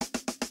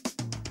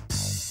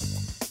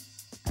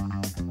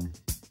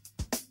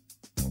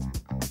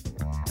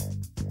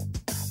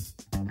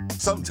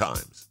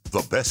Sometimes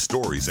the best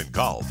stories in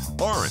golf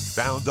aren't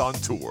found on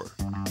tour.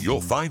 You'll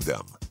find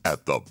them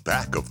at the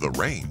back of the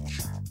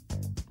range.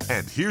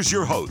 And here's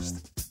your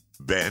host,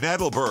 Ben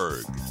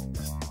Adelberg.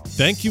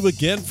 Thank you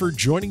again for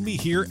joining me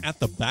here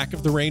at the Back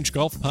of the Range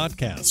Golf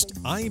Podcast.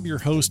 I am your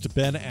host,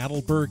 Ben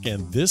Adelberg,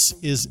 and this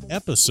is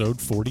episode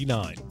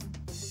 49.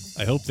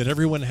 I hope that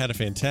everyone had a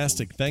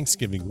fantastic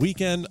Thanksgiving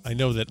weekend. I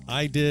know that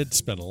I did.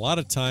 Spent a lot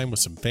of time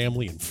with some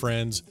family and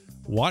friends,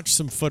 watched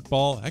some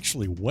football,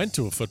 actually went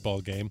to a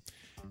football game,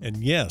 and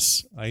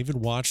yes, I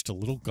even watched a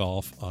little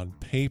golf on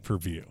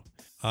pay-per-view.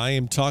 I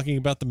am talking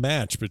about the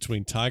match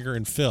between Tiger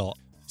and Phil.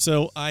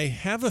 So I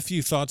have a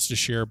few thoughts to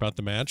share about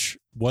the match,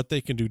 what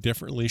they can do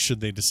differently should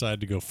they decide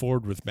to go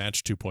forward with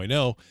Match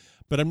 2.0,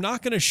 but I'm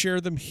not going to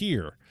share them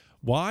here.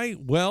 Why?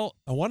 Well,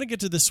 I want to get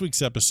to this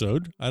week's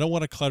episode. I don't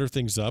want to clutter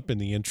things up in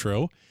the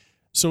intro.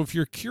 So if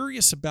you're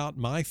curious about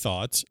my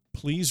thoughts,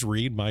 please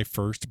read my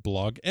first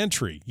blog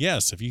entry.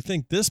 Yes, if you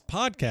think this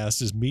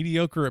podcast is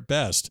mediocre at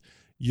best,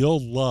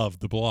 you'll love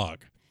the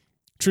blog.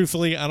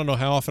 Truthfully, I don't know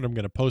how often I'm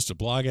going to post a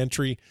blog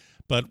entry,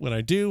 but when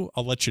I do,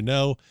 I'll let you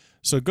know.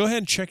 So go ahead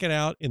and check it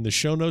out in the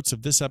show notes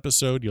of this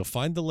episode. You'll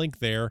find the link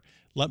there.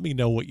 Let me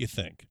know what you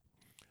think.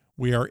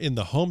 We are in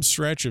the home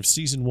stretch of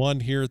Season 1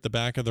 here at the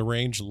Back of the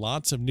Range.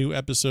 Lots of new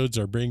episodes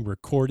are being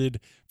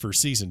recorded for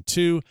Season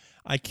 2.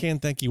 I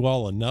can't thank you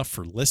all enough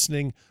for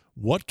listening.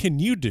 What can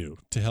you do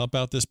to help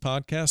out this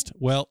podcast?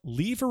 Well,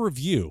 leave a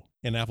review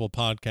in Apple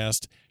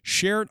Podcast.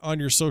 Share it on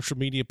your social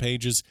media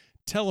pages.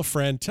 Tell a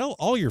friend. Tell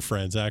all your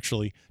friends,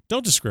 actually.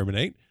 Don't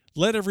discriminate.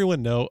 Let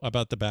everyone know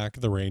about the Back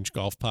of the Range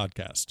Golf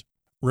Podcast.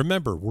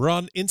 Remember, we're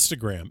on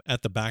Instagram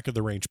at the Back of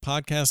the Range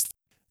Podcast.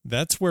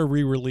 That's where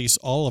we release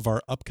all of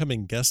our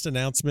upcoming guest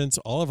announcements,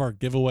 all of our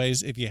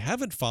giveaways. If you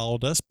haven't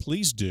followed us,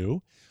 please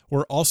do.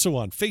 We're also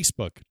on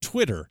Facebook,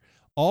 Twitter.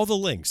 All the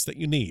links that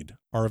you need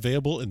are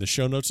available in the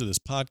show notes of this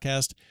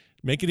podcast.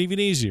 Make it even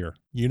easier.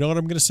 You know what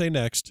I'm going to say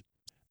next,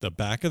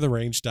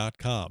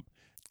 thebackoftherange.com.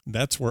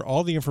 That's where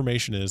all the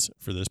information is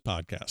for this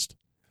podcast.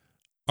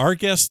 Our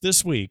guest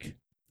this week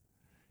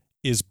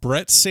is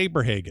Bret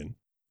Saberhagen.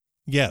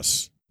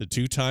 Yes, the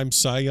two-time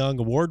Cy Young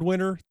Award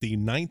winner, the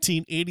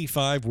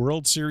 1985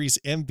 World Series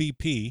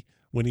MVP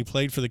when he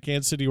played for the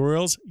Kansas City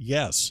Royals.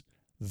 Yes,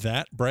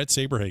 that Bret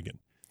Saberhagen.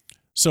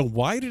 So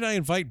why did I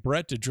invite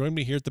Bret to join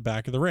me here at the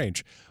Back of the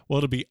Range?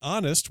 Well, to be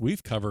honest,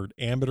 we've covered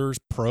amateurs,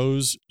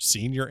 pros,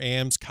 senior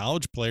AMs,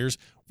 college players.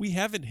 We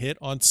haven't hit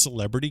on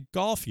celebrity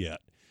golf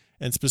yet,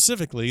 and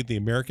specifically the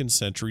American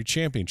Century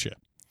Championship.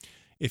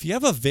 If you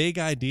have a vague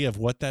idea of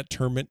what that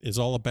tournament is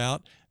all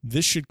about,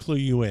 this should clue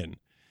you in.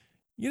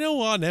 You know,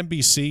 on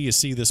NBC, you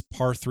see this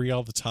par 3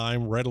 all the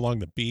time right along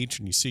the beach,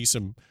 and you see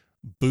some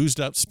boozed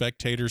up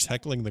spectators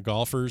heckling the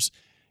golfers.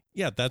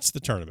 Yeah, that's the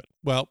tournament.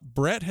 Well,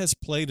 Bret has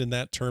played in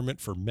that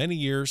tournament for many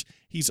years.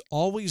 He's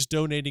always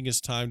donating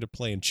his time to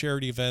play in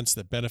charity events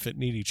that benefit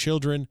needy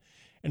children,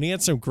 and he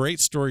had some great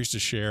stories to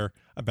share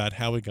about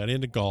how he got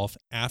into golf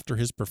after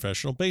his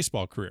professional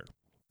baseball career.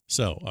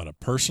 So, on a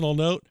personal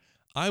note,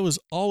 I was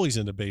always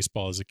into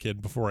baseball as a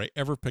kid before I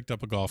ever picked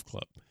up a golf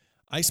club.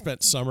 I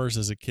spent summers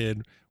as a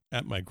kid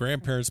at my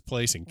grandparents'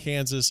 place in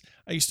Kansas.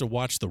 I used to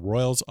watch the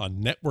Royals on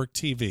network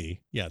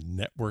TV. Yeah,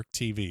 network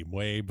TV,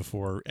 way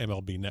before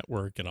MLB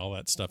Network and all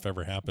that stuff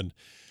ever happened.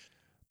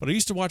 But I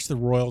used to watch the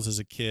Royals as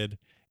a kid,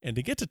 and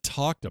to get to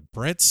talk to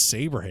Bret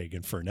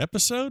Saberhagen for an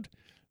episode,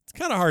 it's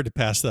kind of hard to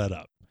pass that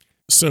up.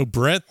 So,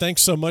 Bret,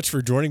 thanks so much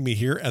for joining me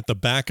here at the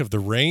Back of the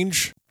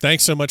Range.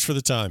 Thanks so much for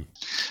the time.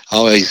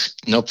 Always,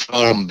 no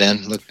problem,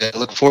 Ben.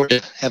 Look forward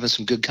to having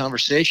some good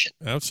conversation.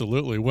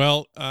 Absolutely.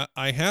 Well,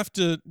 I have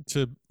to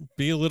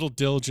be a little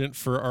diligent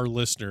for our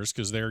listeners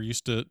because they're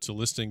used to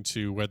listening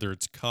to whether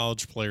it's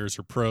college players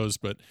or pros.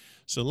 But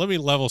so let me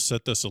level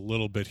set this a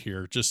little bit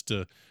here, just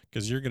to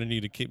because you're going to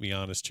need to keep me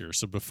honest here.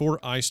 So before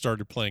I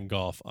started playing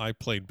golf, I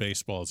played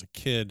baseball as a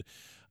kid.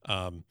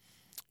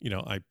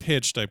 I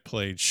pitched, I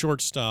played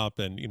shortstop,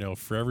 and,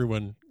 for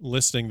everyone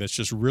listening that's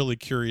just really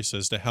curious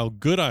as to how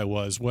good I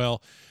was,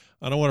 well,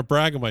 I don't want to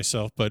brag on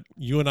myself, but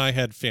you and I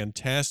had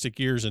fantastic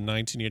years in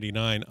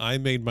 1989. I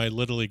made my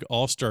Little League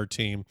All-Star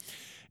team,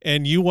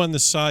 and you won the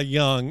Cy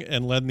Young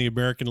and led the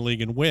American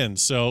League in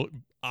wins. So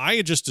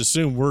I just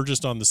assume we're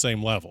just on the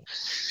same level.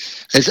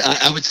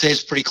 I would say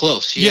it's pretty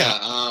close.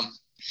 Yeah.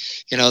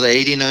 The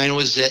 89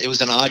 was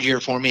an odd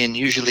year for me, and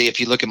usually if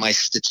you look at my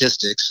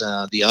statistics,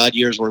 the odd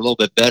years were a little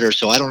bit better.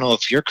 So I don't know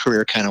if your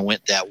career kind of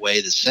went that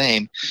way, the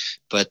same,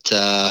 but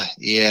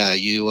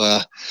you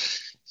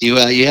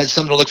had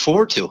something to look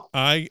forward to.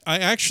 I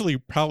actually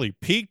probably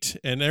peaked,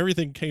 and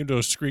everything came to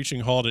a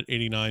screeching halt at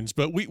 89s,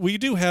 but we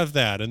do have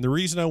that. And the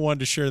reason I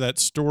wanted to share that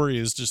story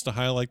is just to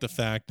highlight the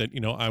fact that,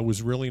 I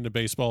was really into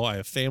baseball. I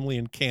have family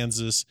in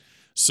Kansas.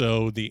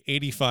 So the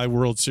 85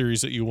 World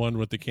Series that you won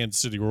with the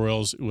Kansas City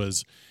Royals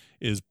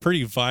is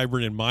pretty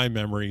vibrant in my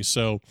memory.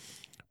 So,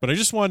 but I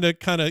just wanted to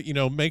kind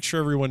of, make sure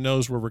everyone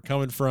knows where we're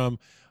coming from.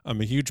 I'm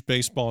a huge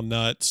baseball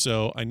nut,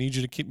 so I need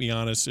you to keep me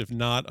honest. If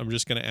not, I'm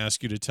just going to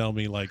ask you to tell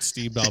me like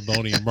Steve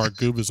Balboni and Mark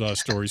Gubazos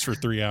stories for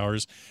 3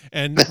 hours,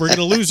 and we're going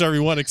to lose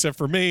everyone except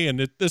for me,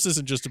 and this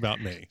isn't just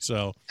about me.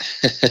 So,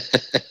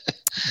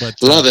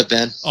 but love it,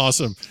 Ben.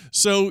 Awesome.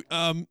 So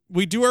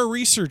we do our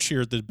research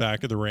here at the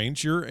Back of the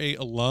Range. You're a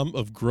alum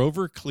of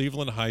Grover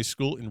Cleveland High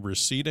School in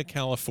Reseda,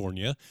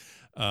 California.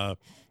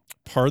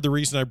 Part of the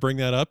reason I bring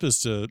that up is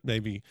to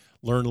maybe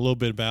learn a little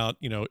bit about,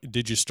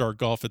 did you start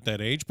golf at that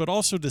age, but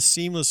also to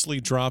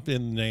seamlessly drop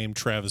in the name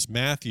Travis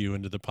Matthew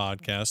into the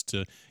podcast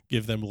to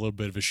give them a little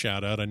bit of a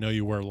shout out. I know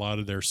you wear a lot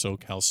of their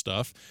SoCal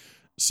stuff.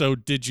 So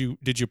did you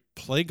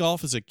play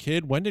golf as a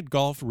kid? When did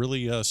golf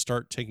really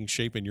start taking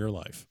shape in your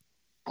life?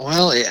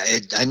 Well,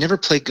 I never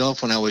played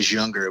golf when I was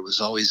younger. It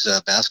was always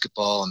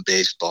basketball and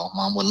baseball.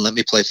 Mom wouldn't let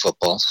me play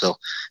football, so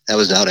that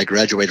was out. I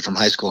graduated from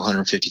high school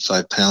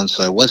 155 pounds,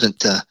 so I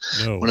wasn't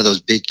one of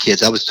those big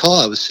kids. I was tall.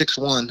 I was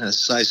 6'1", a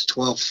size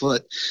 12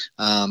 foot,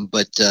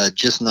 but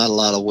just not a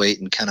lot of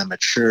weight, and kind of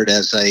matured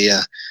as I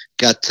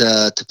got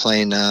to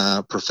playing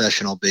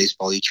professional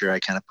baseball each year. I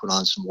kind of put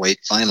on some weight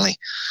finally.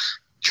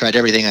 Tried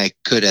everything I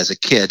could as a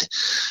kid,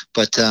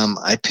 but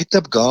I picked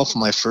up golf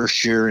my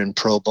first year in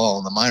pro ball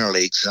in the minor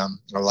leagues.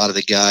 A lot of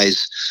the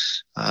guys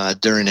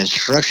during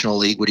instructional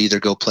league would either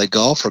go play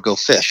golf or go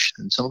fish,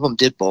 and some of them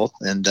did both,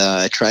 and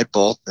I tried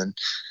both. And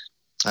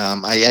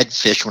I had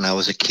fish when I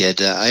was a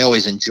kid. I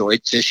always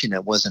enjoyed fishing. I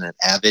wasn't an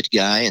avid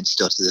guy, and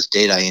still to this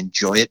date I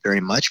enjoy it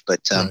very much, but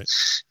Right.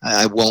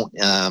 I won't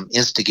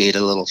instigate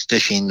a little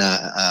fishing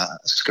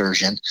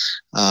excursion.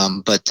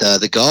 But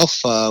the golf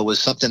was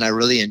something I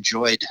really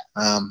enjoyed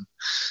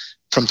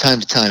from time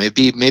to time. It'd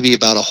be maybe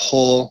about a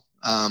hole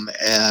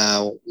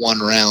one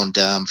round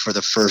for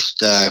the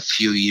first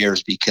few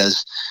years,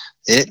 because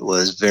it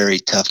was very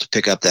tough to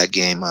pick up that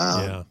game.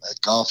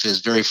 Golf is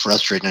very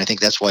frustrating. I think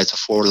that's why it's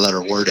a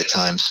 4-letter word at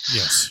times.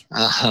 Yes.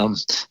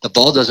 The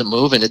ball doesn't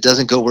move and it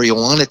doesn't go where you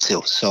want it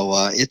to. So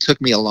it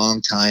took me a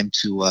long time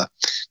to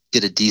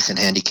get a decent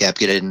handicap,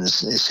 get it in the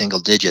single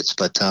digits.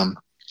 But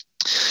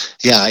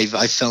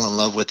I fell in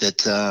love with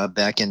it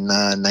back in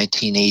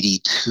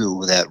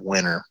 1982, that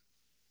winter.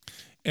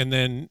 And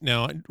then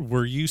now,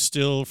 were you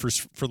still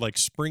for like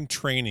spring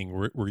training?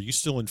 Were you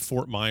still in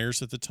Fort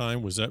Myers at the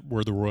time? Was that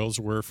where the Royals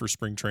were for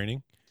spring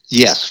training?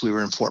 Yes, we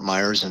were in Fort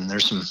Myers, and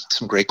there's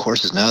some great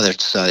courses now.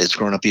 That's it's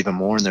grown up even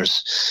more, and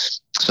there's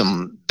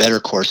some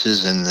better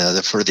courses. And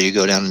the further you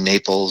go down to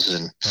Naples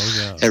and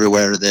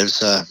everywhere,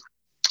 there's.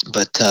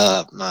 But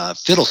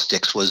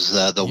Fiddlesticks was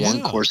the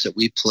one course that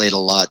we played a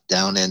lot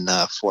down in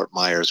Fort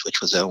Myers, which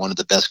was one of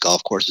the best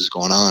golf courses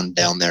going on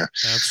down there.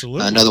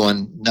 Absolutely.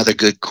 Another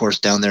good course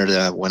down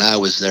there when I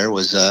was there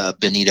was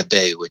Bonita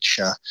Bay, which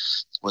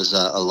was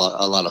a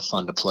lot of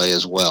fun to play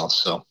as well.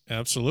 So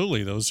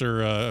absolutely, those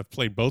are I've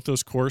played both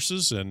those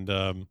courses and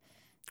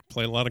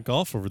played a lot of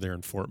golf over there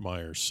in Fort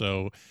Myers.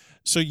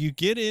 So you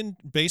get in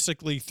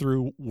basically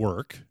through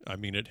work. I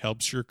mean, it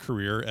helps your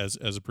career as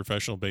a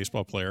professional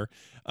baseball player.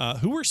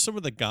 Who are some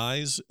of the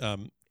guys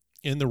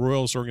in the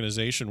Royals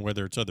organization,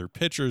 whether it's other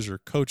pitchers or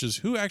coaches,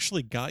 who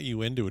actually got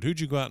you into it? Who'd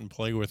you go out and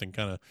play with and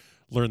kind of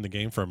learn the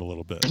game from a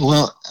little bit?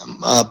 Well,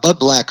 Bud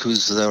Black,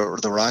 who's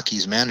the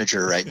Rockies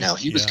manager right now,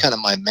 he was kind of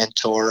my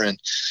mentor, and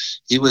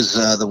he was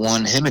the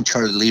one. Him and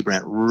Charlie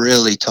Liebrandt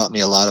really taught me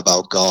a lot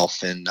about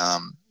golf, and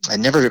I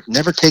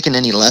never taken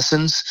any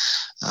lessons.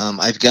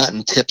 I've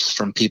gotten tips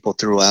from people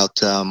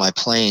throughout my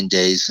playing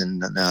days,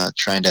 and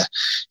trying to,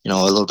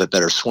 a little bit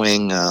better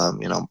swing.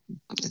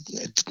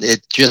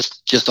 It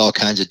just all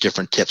kinds of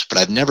different tips. But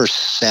I've never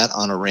sat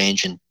on a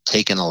range and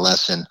taken a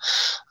lesson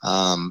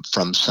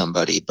from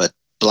somebody. But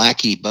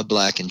Bud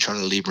Black and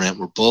Charlie Liebrandt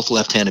were both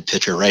left-handed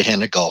pitcher,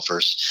 right-handed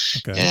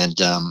golfers, and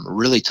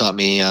really taught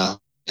me a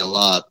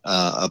lot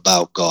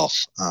about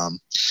golf.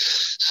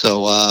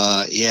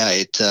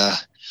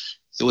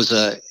 It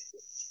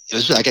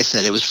was like I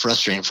said, it was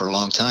frustrating for a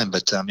long time,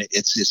 but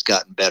it's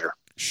gotten better.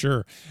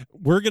 Sure.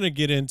 We're going to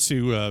get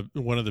into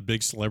one of the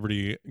big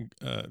celebrity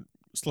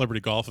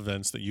golf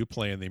events that you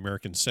play in, the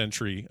American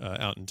Century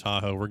out in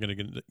Tahoe. We're going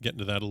to get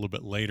into that a little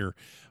bit later.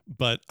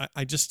 But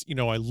I just,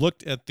 I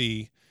looked at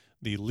the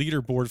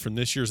leaderboard from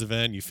this year's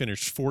event. You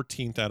finished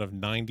 14th out of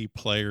 90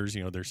 players.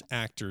 There's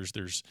actors,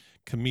 there's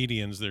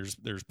comedians,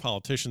 there's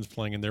politicians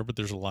playing in there, but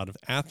there's a lot of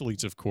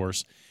athletes, of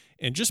course.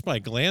 And just by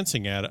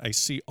glancing at it, I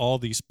see all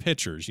these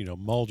pitchers,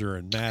 Mulder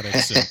and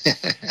Maddox,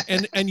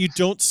 and you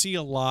don't see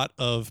a lot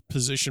of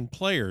position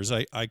players.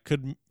 I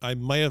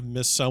might have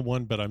missed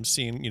someone, but I'm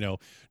seeing,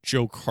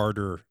 Joe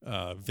Carter,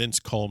 Vince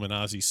Coleman,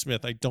 Ozzie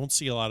Smith. I don't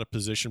see a lot of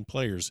position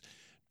players.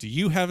 Do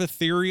you have a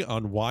theory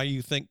on why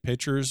you think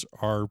pitchers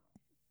are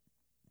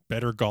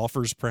better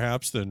golfers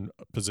perhaps than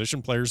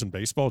position players in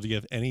baseball? Do you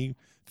have any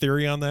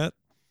theory on that?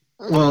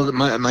 Well,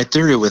 my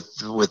theory with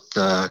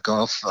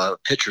golf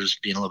pitchers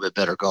being a little bit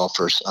better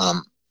golfers,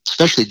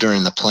 especially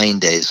during the playing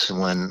days.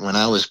 When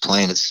I was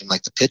playing, it seemed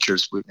like the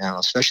pitchers,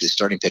 especially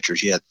starting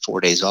pitchers, you had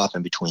 4 days off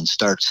in between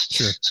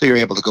starts, so you're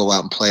able to go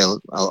out and play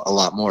a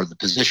lot more. The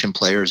position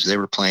players, they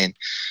were playing,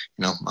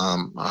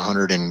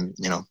 100 and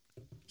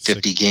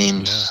 50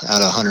 games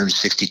out of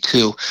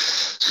 162.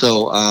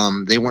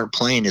 So they weren't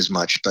playing as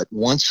much. But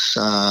once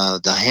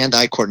the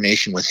hand-eye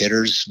coordination with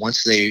hitters,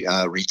 once they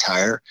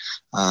retire,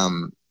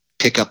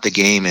 pick up the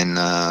game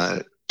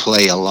and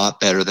play a lot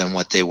better than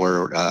what they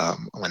were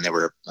when they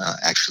were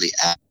actually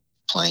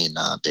playing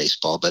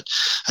baseball. But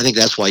I think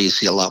that's why you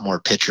see a lot more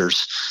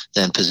pitchers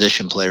than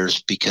position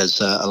players, because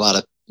a lot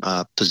of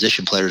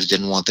position players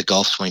didn't want the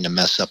golf swing to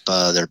mess up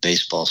their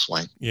baseball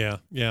swing. Yeah,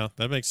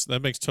 that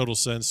makes total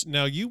sense.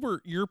 Now,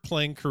 your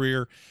playing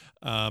career,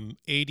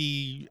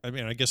 80. I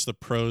mean, I guess the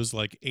pros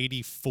like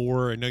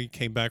 84. I know you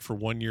came back for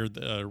 1 year,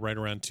 right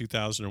around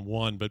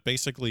 2001, but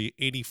basically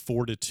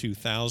 84 to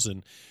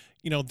 2000.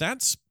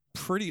 That's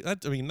pretty.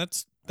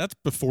 That's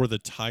before the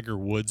Tiger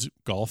Woods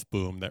golf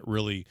boom that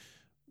really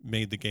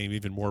made the game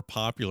even more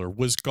popular.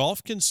 Was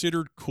golf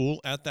considered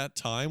cool at that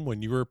time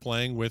when you were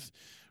playing with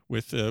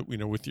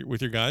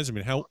your guys? I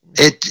mean, how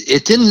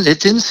it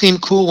didn't seem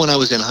cool when I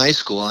was in high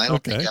school. I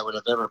don't think I would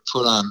have ever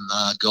put on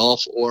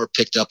golf or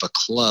picked up a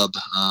club.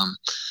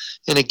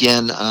 And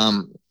again,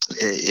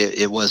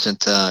 it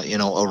wasn't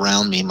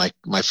around me.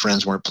 My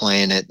friends weren't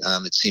playing it.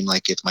 It seemed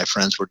like if my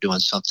friends were doing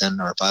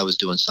something, or if I was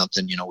doing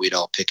something, we'd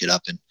all pick it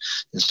up and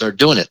start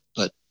doing it.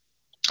 But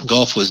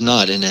golf was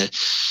not in it.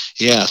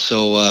 Yeah.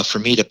 So for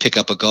me to pick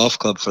up a golf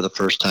club for the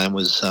first time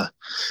was a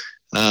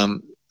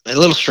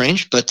little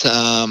strange, but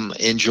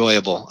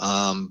enjoyable.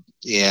 I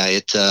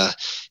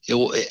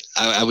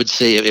would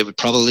say it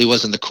probably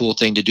wasn't the cool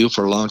thing to do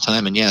for a long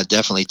time. And yeah,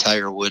 definitely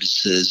Tiger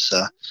Woods has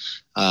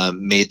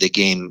made the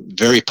game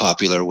very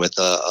popular with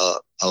a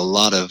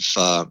lot of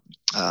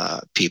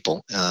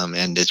people.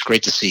 And it's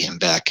great to see him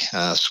back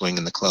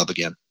swinging the club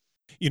again.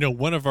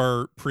 One of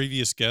our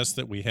previous guests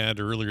that we had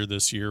earlier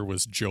this year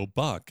was Joe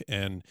Buck,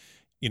 and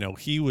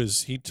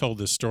he told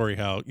this story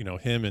how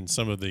him and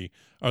some of the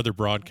other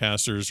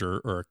broadcasters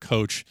or a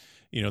coach,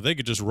 they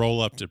could just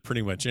roll up to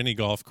pretty much any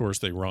golf course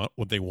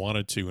what they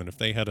wanted to, and if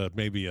they had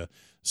maybe a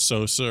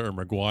Sosa or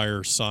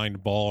McGuire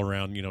signed ball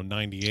around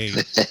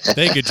 98,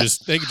 they could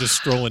just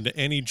stroll into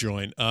any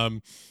joint.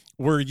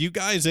 Were you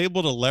guys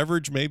able to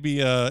leverage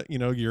maybe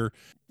your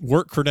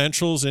work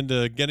credentials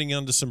into getting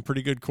onto some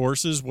pretty good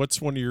courses?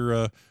 What's one of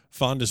your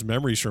fondest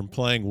memories from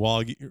playing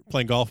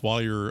golf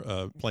while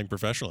you're playing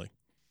professionally?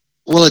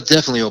 Well, it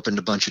definitely opened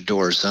a bunch of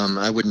doors.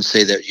 I wouldn't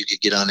say that you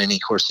could get on any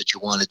course that you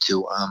wanted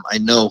to. I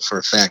know for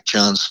a fact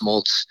John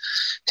Smoltz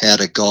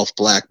had a golf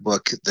black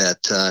book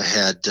that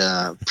had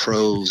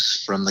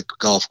pros from the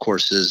golf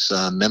courses,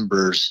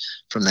 members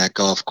from that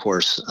golf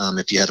course,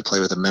 if you had to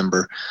play with a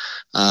member.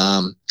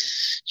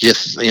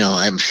 Just,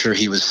 I'm sure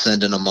he was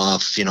sending them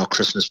off,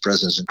 Christmas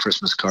presents and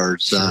Christmas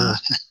cards, sure.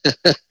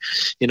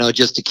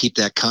 Just to keep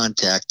that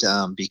contact,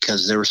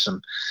 because there were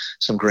some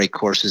great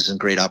courses and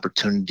great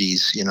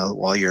opportunities,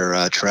 while you're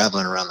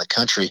traveling around the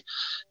country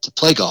to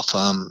play golf.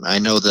 I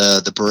know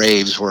the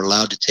Braves were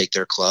allowed to take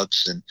their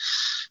clubs and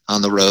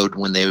on the road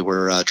when they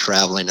were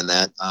traveling, and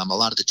that a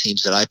lot of the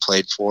teams that I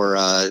played for,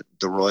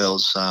 the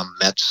Royals,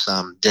 Mets,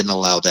 didn't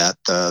allow that.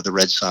 The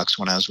Red Sox,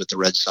 when I was with the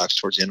Red Sox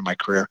towards the end of my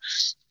career,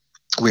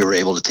 we were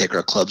able to take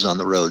our clubs on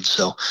the road.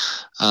 So,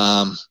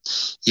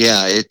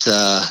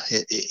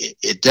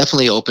 it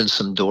definitely opens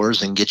some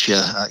doors and gets you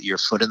your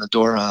foot in the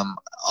door.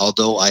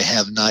 Although I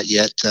have not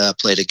yet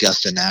played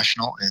Augusta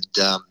National, and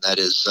that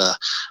is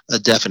a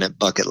definite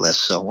bucket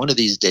list. So one of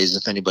these days,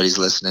 if anybody's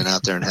listening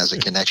out there and has a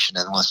connection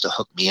and wants to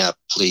hook me up,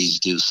 please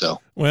do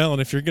so. Well,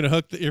 and if you're gonna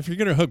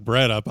hook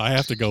Bret up, I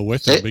have to go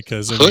with him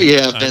because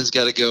Ben's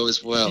got to go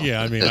as well.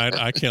 Yeah, I mean,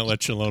 I can't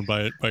let you alone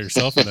by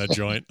yourself in that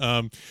joint.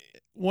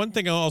 One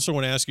thing I also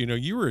want to ask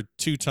you were a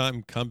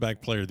 2-time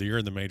comeback player of the year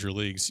in the major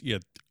leagues. You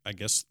had, I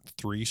guess,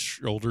 3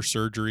 shoulder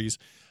surgeries.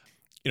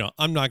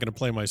 I'm not going to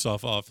play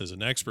myself off as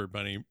an expert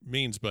by any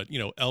means, but,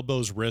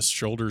 elbows, wrists,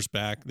 shoulders,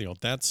 back,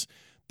 that's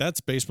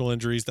baseball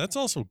injuries. That's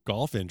also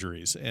golf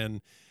injuries.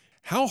 And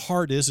how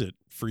hard is it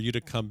for you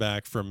to come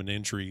back from an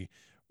injury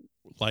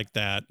like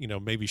that?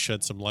 Maybe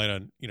shed some light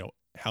on,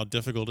 how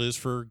difficult it is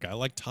for a guy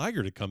like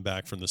Tiger to come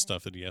back from the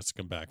stuff that he has to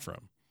come back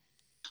from.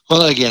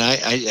 Well, again, I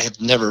have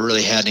never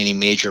really had any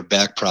major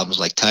back problems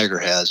like Tiger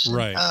has.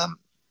 Right.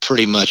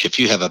 Pretty much, if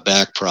you have a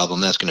back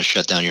problem, that's going to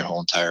shut down your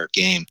whole entire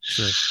game.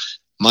 Sure.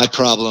 My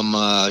problem,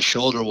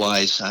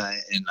 shoulder-wise,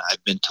 and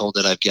I've been told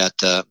that I've got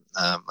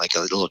like a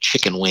little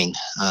chicken wing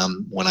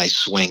when I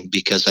swing,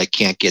 because I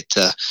can't get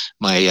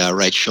my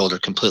right shoulder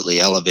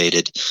completely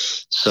elevated.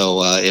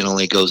 So it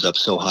only goes up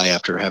so high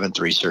after having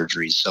 3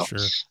 surgeries. So sure.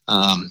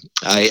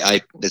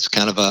 It's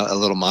kind of a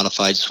little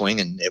modified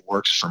swing, and it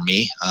works for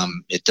me.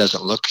 It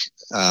doesn't look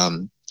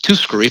too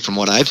screwy from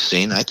what I've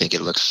seen. I think it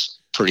looks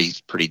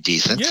pretty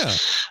decent. Yeah.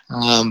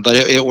 But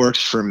it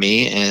works for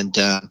me. And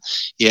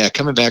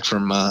coming back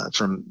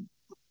from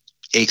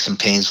aches and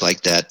pains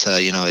like that,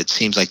 it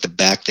seems like the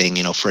back thing,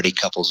 Freddie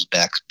Couples'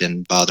 back's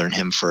been bothering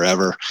him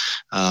forever.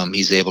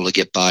 He's able to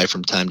get by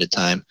from time to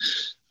time.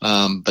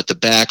 But the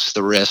backs,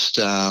 the wrist,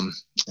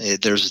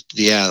 there's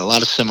a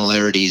lot of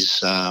similarities.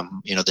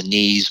 The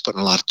knees,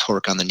 putting a lot of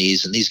torque on the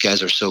knees, and these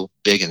guys are so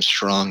big and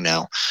strong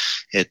now.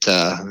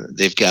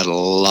 They've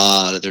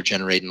got they're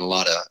generating a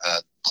lot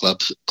of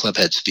club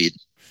head speed.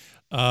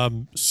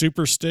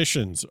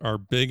 Superstitions are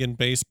big in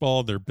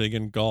baseball. They're big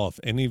in golf.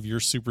 Any of your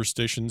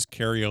superstitions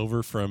carry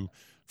over from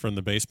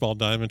the baseball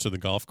diamond to the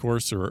golf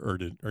course, or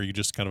are you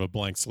just kind of a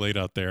blank slate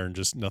out there and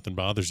just nothing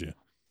bothers you?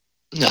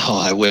 No,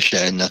 I wish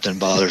that nothing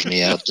bothers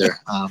me out there.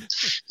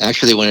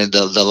 Actually, when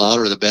the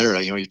louder the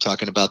better. You're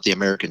talking about the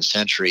American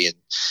Century, and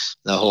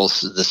the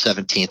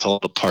 17th hole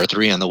of par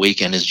 3 on the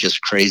weekend is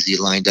just crazy,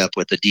 lined up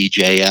with the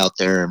DJ out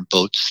there and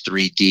boats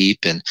 3 deep,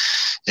 and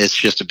it's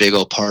just a big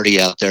old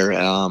party out there.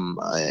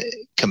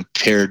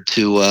 Compared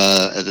to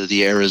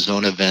the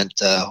Arizona event,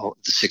 the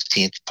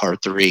 16th par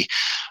 3.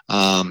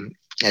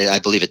 I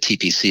believe at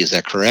TPC. Is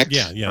that correct?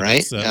 Yeah.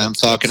 Right. I'm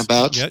talking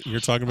about. Yeah, you're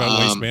talking about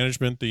waste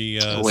management. The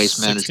waste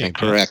management, 16th,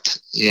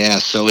 correct? Yeah.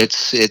 So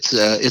it's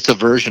a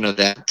version of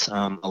that,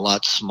 a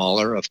lot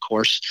smaller, of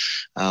course.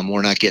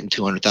 We're not getting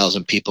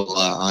 200,000 people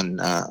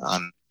on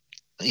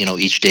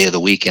each day of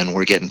the weekend.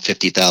 We're getting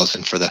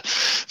 50,000 for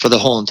the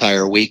whole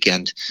entire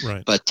weekend.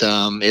 Right. But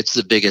it's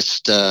the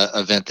biggest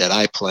event that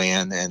I play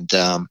in, and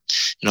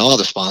all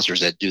the sponsors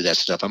that do that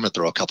stuff. I'm going to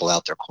throw a couple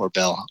out there.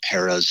 Corbell,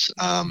 Harrah's,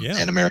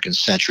 and American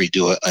Century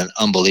do an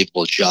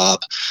unbelievable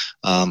job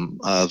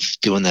of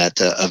doing that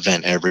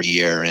event every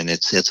year, and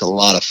it's a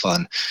lot of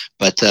fun.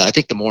 But I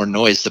think the more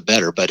noise, the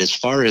better. But as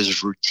far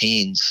as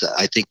routines,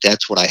 I think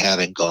that's what I have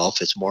in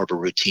golf. It's more of a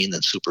routine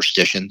than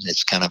superstition.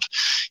 It's kind of,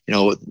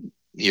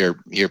 your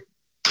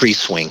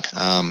pre-swing,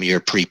 your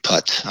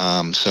pre-putt.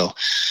 So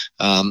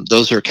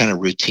those are kind of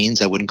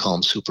routines. I wouldn't call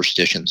them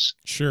superstitions.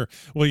 Sure.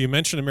 Well, you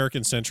mentioned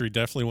American Century.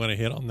 Definitely want to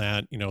hit on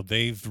that.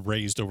 They've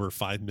raised over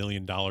 $5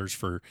 million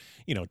for,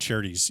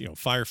 charities,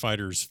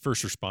 firefighters,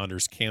 first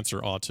responders, cancer,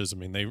 autism. I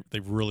mean,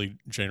 they've really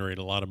generated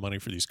a lot of money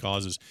for these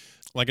causes.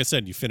 Like I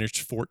said, you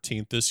finished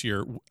 14th this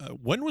year.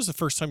 When was the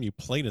first time you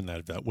played in that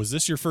event? Was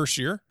this your first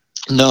year?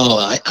 No,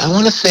 I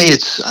want to say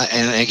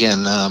and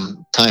again,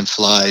 time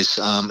flies.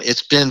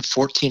 It's been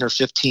 14 or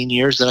 15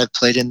 years that I've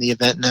played in the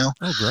event now.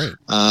 Oh, great.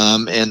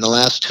 And the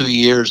last 2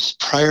 years,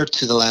 prior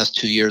to the last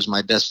 2 years,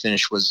 my best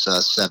finish was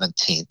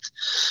 17th.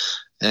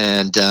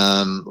 And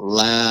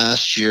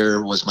last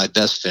year was my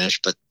best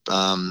finish, but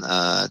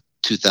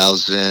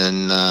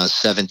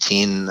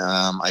 2017,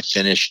 I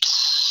finished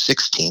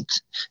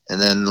 16th.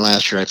 And then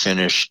last year I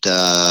finished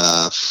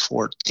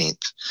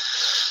 14th.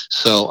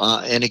 So,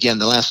 and again,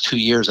 the last 2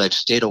 years I've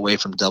stayed away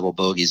from double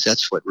bogeys.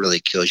 That's what really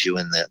kills you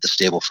in the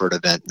Stableford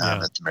event at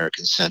the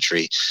American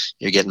Century.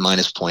 You're getting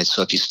minus points.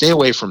 So if you stay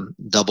away from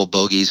double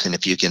bogeys, and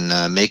if you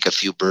can make a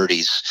few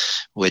birdies,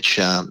 which,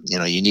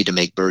 you need to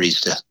make birdies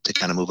to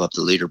kind of move up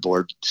the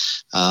leaderboard.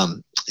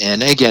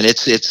 And again,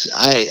 it's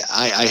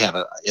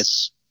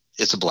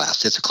a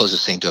blast. It's the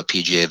closest thing to a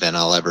PGA event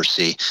I'll ever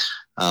see.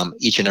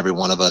 Each and every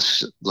one of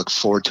us look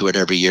forward to it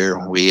every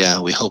year. We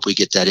hope we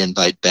get that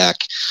invite back,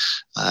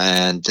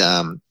 and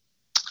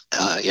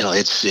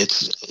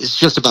it's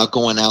just about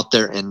going out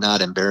there and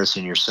not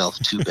embarrassing yourself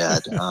too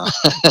bad.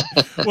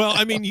 Well,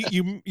 I mean,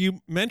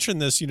 you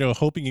mentioned this,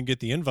 hoping you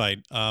get the invite.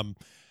 I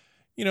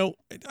do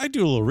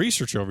a little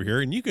research over here,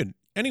 and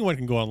anyone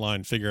can go online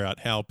and figure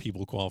out how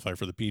people qualify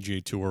for the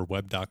PGA Tour,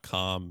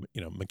 web.com,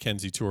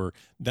 Mackenzie Tour.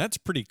 That's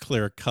pretty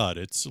clear cut.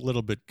 It's a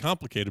little bit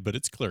complicated, but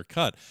it's clear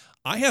cut.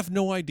 I have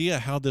no idea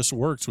how this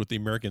works with the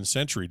American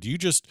Century. Do you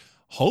just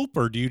hope,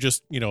 or do you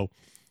just, you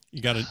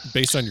got it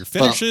based on your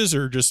finishes,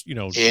 or just,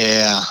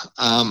 Yeah.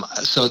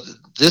 So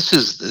this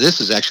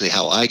is actually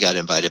how I got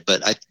invited,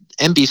 but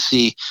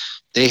NBC,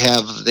 they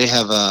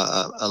have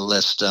a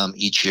list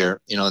each year,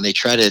 and they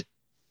try to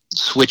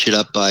switch it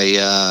up by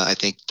I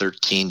think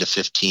 13 to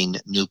 15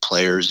 new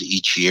players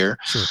each year.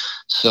 Sure.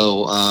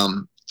 So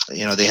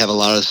they have a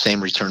lot of the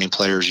same returning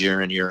players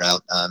year in, year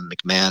out. Jim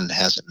McMahon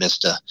hasn't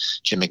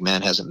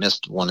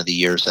missed one of the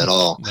years at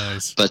all.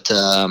 Nice. But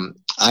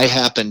I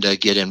happened to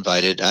get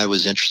invited. I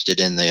was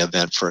interested in the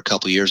event for a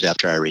couple of years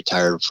after I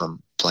retired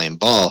from playing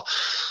ball,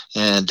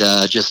 and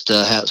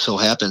so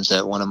happens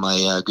that one of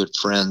my good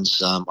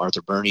friends,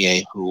 Arthur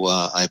Bernier, who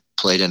I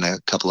played in a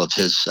couple of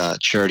his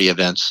charity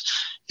events,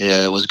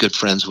 was good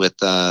friends with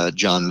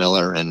John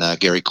Miller and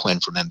Gary Quinn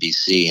from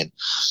NBC. And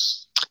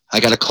I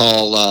got a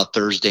call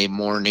Thursday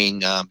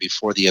morning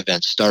before the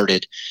event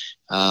started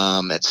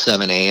at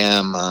 7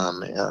 a.m.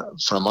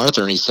 From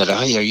Arthur, and he said,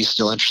 "Hey, are you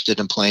still interested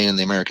in playing in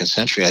the American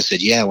Century?" I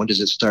said, "Yeah, when does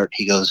it start?"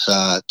 He goes,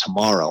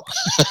 "Tomorrow."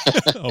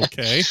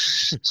 Okay.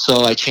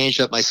 So I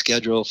changed up my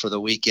schedule for the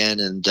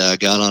weekend and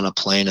got on a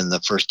plane, and the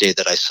first day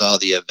that I saw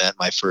the event,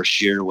 my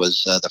first year,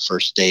 was the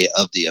first day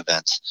of the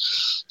event.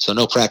 So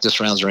no practice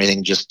rounds or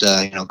anything, just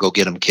go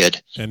get them,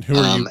 kid. And who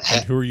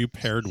are you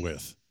paired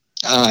with?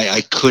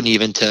 I couldn't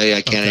even tell you.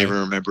 I can't even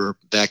remember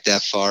back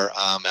that far.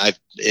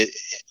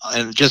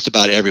 And just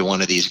about every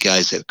one of these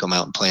guys that come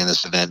out and play in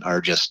this event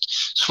are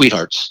just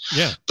sweethearts.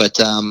 Yeah. But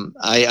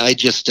I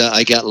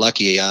got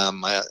lucky. A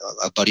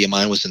buddy of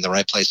mine was in the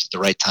right place at the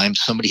right time.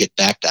 Somebody had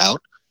backed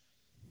out,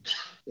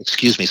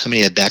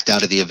 somebody had backed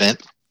out of the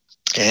event.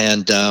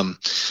 And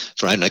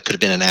I could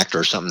have been an actor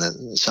or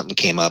something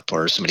came up,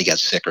 or somebody got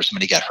sick or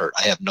somebody got hurt.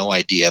 I have no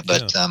idea,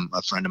 but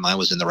a friend of mine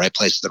was in the right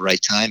place at the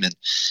right time, and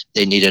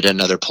they needed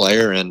another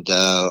player, and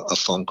a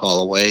phone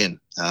call away, and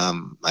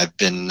I've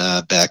been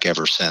back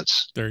ever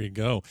since. There you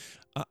go.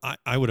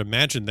 I would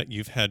imagine that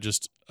you've had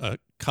just a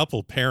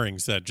couple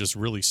pairings that just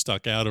really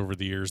stuck out over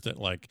the years, that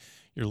like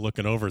you're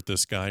looking over at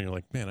this guy and you're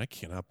like, man, I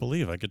cannot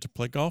believe I get to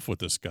play golf with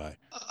this guy.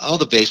 All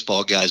the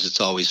baseball guys, it's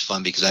always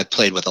fun because I've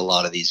played with a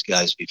lot of these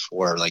guys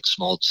before, like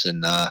Smoltz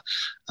and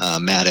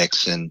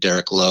Maddox and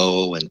Derek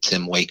Lowe and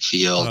Tim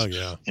Wakefield. Oh,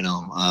 yeah.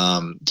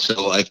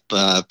 So I've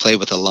played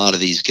with a lot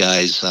of these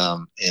guys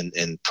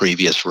in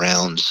previous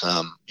rounds,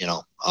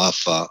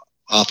 off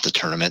the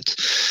tournament.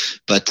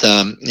 But,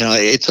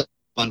 it's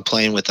fun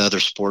playing with other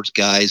sports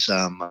guys,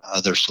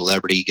 other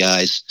celebrity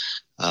guys.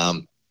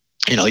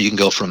 You can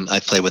go from, I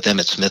played with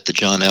Emmett Smith to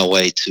John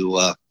Elway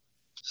to,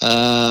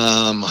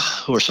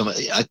 who are some,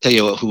 I tell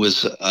you who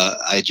was,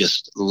 I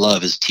just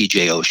love is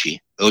TJ Oshie.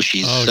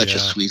 Oshie's such a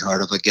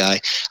sweetheart of a guy.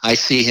 I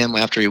see him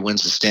after he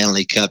wins the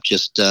Stanley Cup,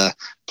 just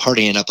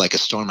partying up like a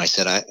storm. I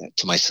said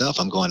to myself,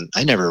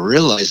 I never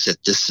realized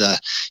that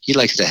he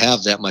likes to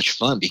have that much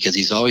fun, because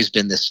he's always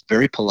been this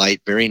very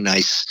polite, very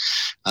nice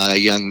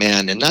young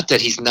man. And not that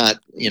he's not,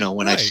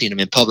 when I've seen him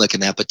in public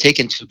and that, but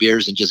taking 2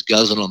 beers and just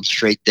guzzling them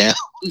straight down.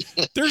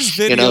 There's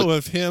video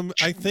of him.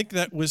 I think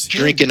that was him.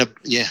 Drinking a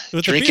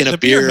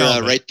beer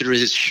right through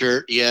his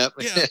shirt. Yeah.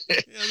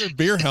 The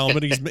beer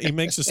helmet. He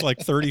makes this like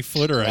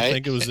 30-footer. Right? I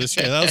think it was this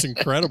year. That was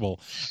incredible.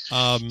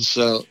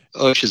 So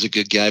Osh is a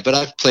good guy, but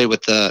I've played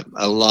with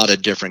a lot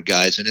of different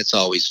guys, and it's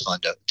always fun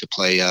to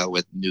play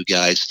with new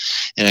guys.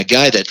 And a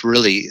guy that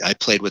really I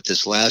played with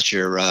this last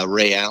year,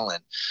 Ray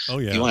Allen. Oh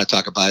yeah. You want to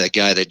talk about a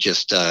guy that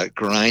just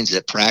grinds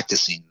at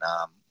practicing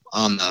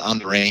on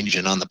the range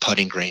and on the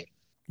putting green.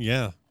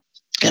 Yeah.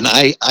 And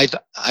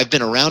I've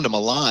been around him a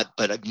lot,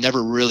 but I've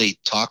never really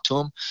talked to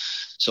him.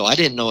 So I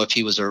didn't know if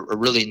he was a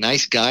really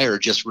nice guy or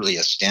just really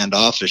a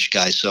standoffish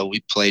guy. So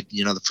we played,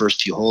 the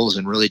first few holes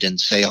and really didn't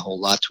say a whole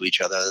lot to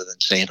each other than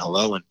saying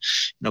hello. And,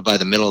 by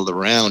the middle of the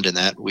round and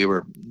that, we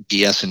were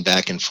BSing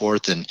back and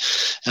forth. And,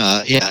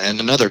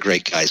 and another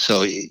great guy.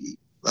 So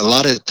a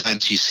lot of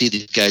times you see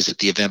these guys at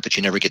the event, but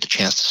you never get the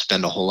chance to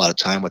spend a whole lot of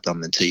time with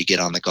them until you get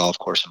on the golf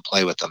course and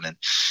play with them and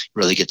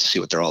really get to see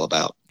what they're all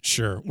about.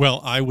 Sure.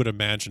 Well, I would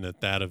imagine at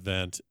that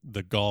event,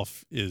 the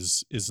golf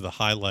is the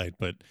highlight,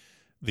 but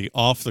the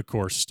off the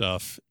course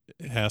stuff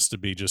has to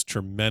be just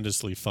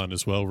tremendously fun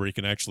as well, where you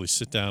can actually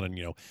sit down and,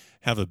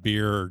 have a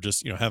beer or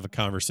just, have a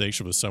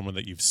conversation with someone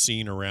that you've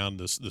seen around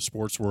the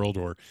sports world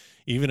or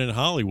even in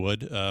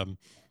Hollywood,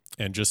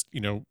 and just,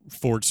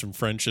 forge some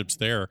friendships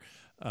there.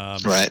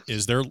 Right.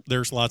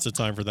 There's lots of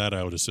time for that,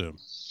 I would assume.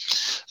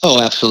 Oh,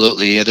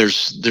 absolutely. Yeah,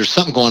 there's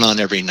something going on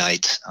every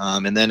night.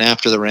 And then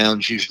after the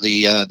rounds,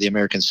 usually the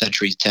American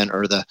Century tent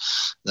or the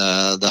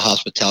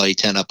hospitality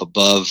tent up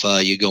above,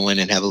 you go in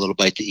and have a little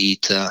bite to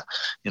eat,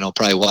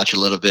 probably watch a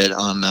little bit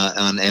on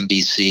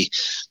NBC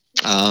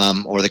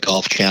or the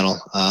Golf Channel.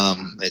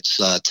 It's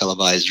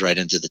televised right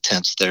into the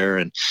tents there,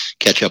 and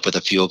catch up with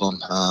a few of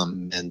them.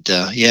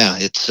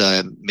 It's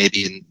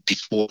maybe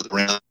before the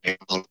round.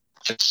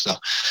 So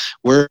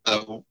we're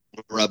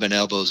rubbing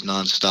elbows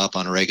nonstop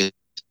on a regular.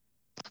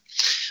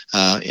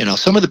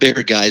 Some of the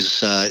bigger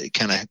guys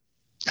kind of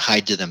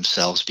hide to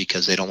themselves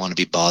because they don't want to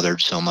be bothered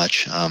so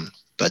much.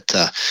 But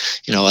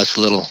us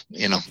little,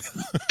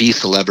 B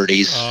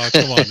celebrities. Oh,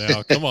 come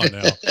on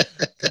now.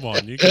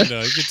 You can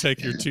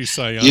take your 2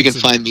 Cy Youngs. You can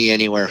find me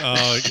anywhere.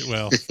 Oh,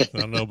 well, I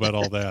don't know about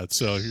all that.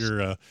 So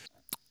you're.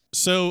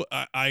 So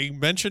I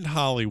mentioned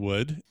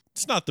Hollywood.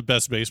 It's not the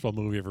best baseball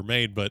movie ever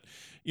made, but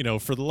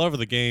for the love of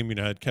the game,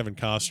 had Kevin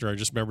Costner. I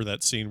just remember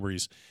that scene where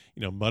he's,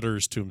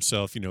 mutters to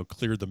himself,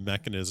 clear the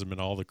mechanism, and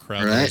all the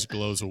crowd noise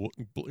goes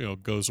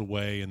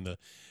away, and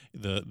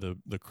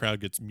the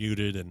crowd gets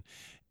muted,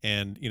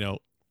 and you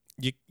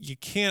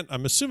can't.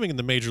 I'm assuming in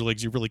the major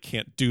leagues you really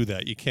can't do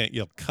that. You can't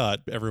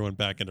cut everyone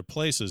back into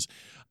places.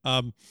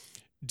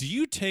 Do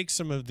you take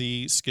some of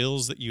the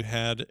skills that you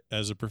had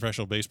as a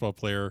professional baseball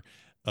player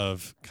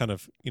of kind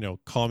of,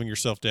 calming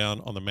yourself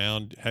down on the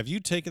mound? Have you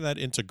taken that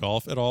into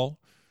golf at all?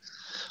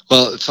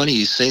 Well, it's funny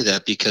you say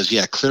that because,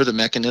 clear the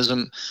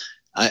mechanism.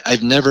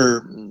 I've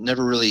never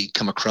really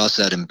come across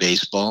that in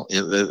baseball.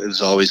 It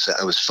was always,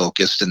 I was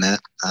focused in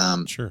that,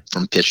 sure,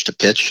 from pitch to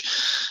pitch.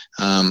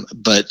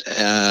 But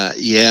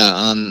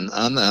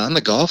on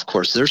the golf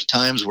course, there's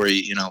times where,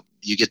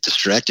 you get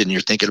distracted and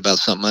you're thinking about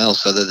something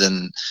else other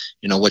than,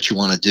 what you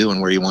want to do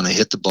and where you want to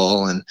hit the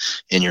ball and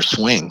in your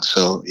swing.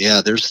 So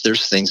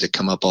there's things that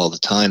come up all the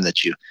time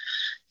that you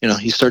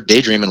start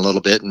daydreaming a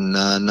little bit and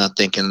not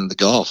thinking the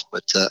golf.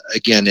 But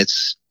again,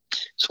 it's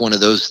one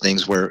of those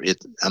things where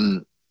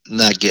I'm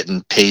not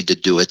getting paid to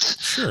do it.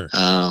 Sure.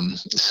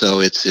 So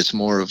it's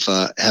more of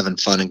having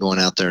fun and going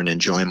out there and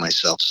enjoying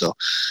myself. So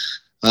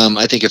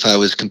I think if I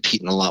was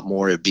competing a lot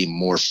more, it'd be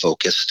more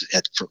focused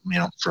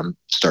from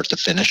start to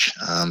finish.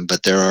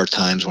 But there are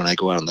times when I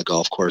go out on the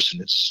golf course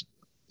and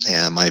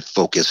my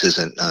focus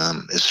isn't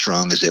as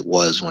strong as it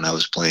was when I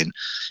was playing,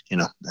 in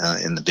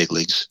the big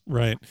leagues.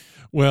 Right.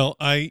 Well,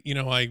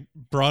 I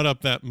brought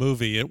up that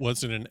movie. It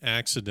wasn't an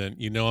accident.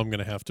 I'm going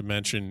to have to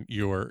mention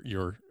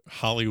your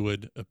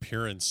Hollywood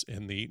appearance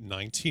in the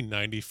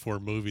 1994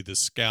 movie The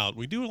Scout.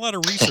 We do a lot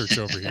of research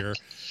over here.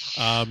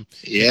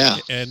 Yeah.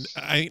 And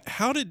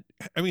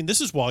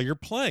this is while you're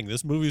playing.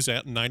 This movie's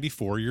at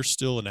 94. You're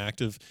still an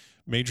active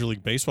Major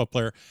League Baseball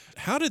player.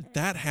 How did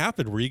that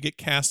happen where you get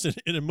cast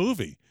in a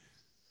movie?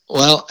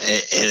 Well,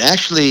 it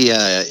actually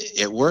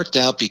it worked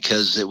out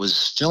because it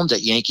was filmed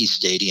at Yankee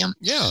Stadium.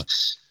 Yeah.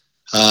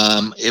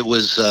 It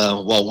was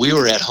while we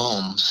were at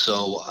home.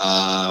 So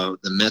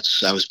the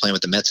Mets, I was playing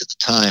with the Mets at the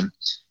time,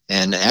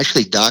 and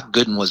actually Doc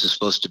Gooden was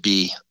supposed to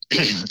be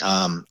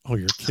oh,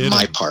 you're kidding.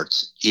 my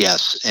parts.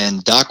 Yes,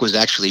 and Doc was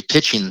actually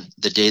pitching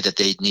the day that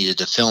they needed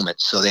to film it.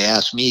 So they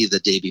asked me the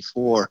day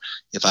before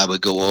if I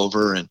would go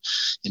over and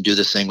do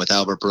this thing with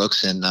Albert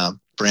Brooks and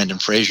Brandon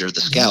Frazier,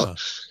 the scout. Yeah.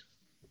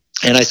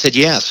 And I said,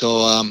 yeah.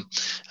 So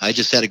I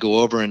just had to go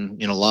over and,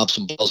 lob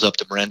some balls up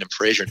to Brandon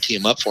Frazier and tee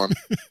him up for him.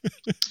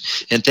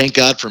 And thank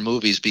God for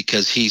movies,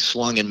 because he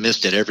swung and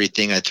missed at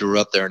everything I threw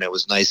up there, and it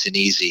was nice and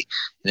easy.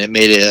 And it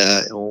made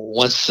it,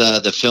 once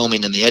the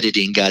filming and the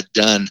editing got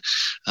done,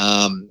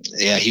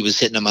 he was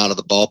hitting them out of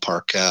the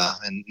ballpark,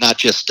 and not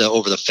just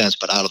over the fence,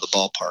 but out of the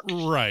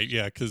ballpark. Right.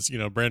 Yeah. Because,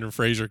 Brandon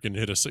Frazier can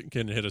hit a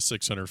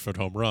 600-foot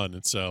home run.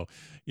 And so,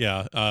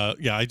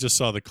 I just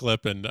saw the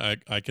clip, and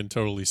I can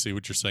totally see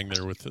what you're saying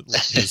there with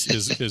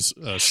his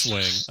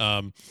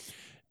swing.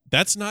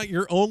 That's not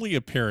your only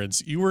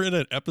appearance. You were in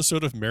an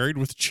episode of Married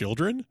with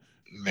Children.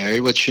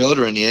 Married with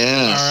Children,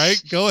 yeah. All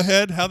right, go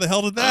ahead. How the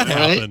hell did that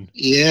happen?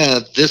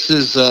 Yeah, this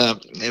is,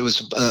 it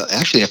was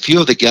actually a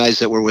few of the guys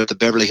that were with the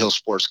Beverly Hills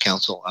Sports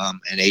Council,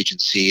 an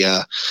agency.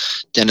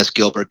 Dennis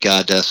Gilbert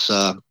got us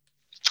a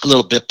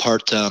little bit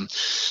part.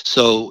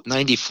 So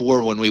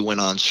 94, when we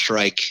went on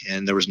strike,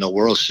 and there was no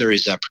World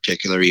Series that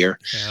particular year.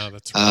 Yeah,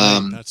 that's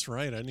right. That's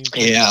right. I need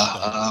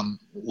to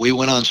we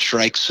went on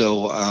strike.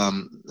 So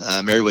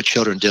Married with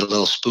Children did a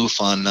little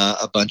spoof on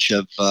a bunch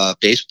of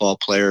baseball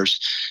players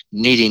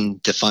needing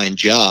to find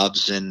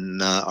jobs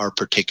in our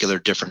particular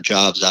different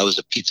jobs. I was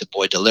a pizza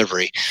boy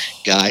delivery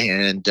guy,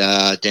 and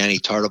Danny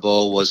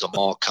Tartabo was a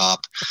mall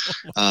cop.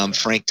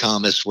 Frank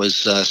Thomas was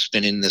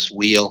spinning this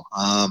wheel,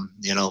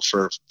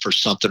 for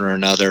something or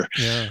another.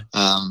 Yeah.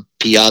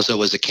 Piazza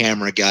was a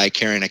camera guy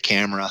carrying a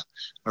camera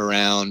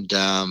around.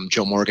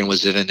 Joe Morgan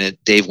was in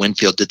it. Dave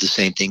Winfield did the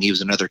same thing. He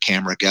was another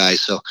camera guy.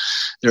 So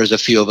there was a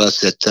few of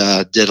us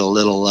that did a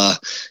little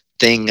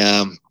thing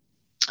on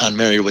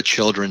Married with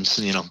Children,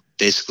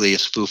 basically a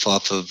spoof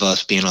off of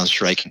us being on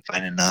strike and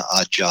finding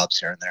odd jobs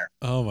here and there.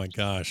 Oh my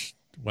gosh.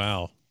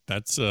 Wow.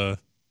 That's a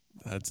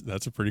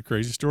pretty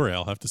crazy story.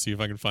 I'll have to see if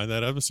I can find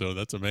that episode.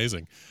 That's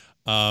amazing.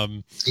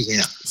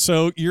 Yeah.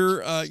 So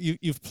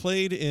you've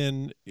played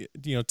in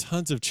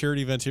tons of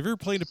charity events. Have you ever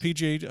played a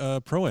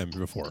PGA Pro-Am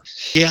before?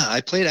 Yeah,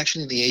 I played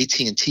actually in the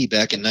AT&T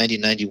back in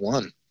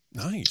 1991.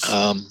 Nice.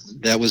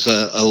 That was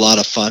a lot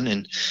of fun,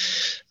 and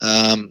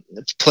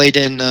played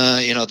in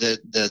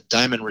the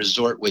Diamond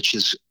Resort, which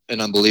is an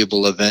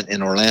unbelievable event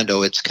in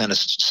Orlando. It's kind of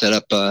set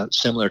up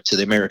similar to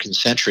the American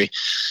Century.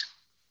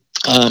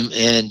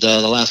 And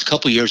the last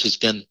couple of years, it's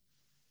been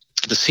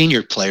the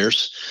senior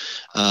players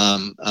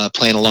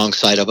playing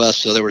alongside of us.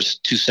 So there was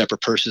two separate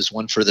purses,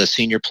 one for the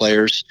senior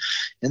players,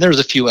 and there was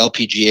a few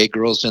LPGA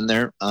girls in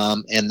there,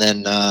 and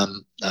then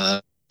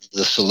the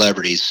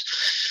celebrities.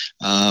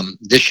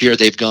 This year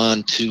they've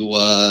gone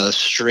to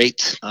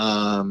straight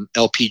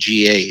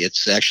LPGA.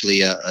 It's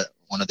actually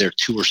one of their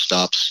tour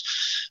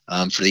stops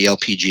for the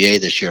LPGA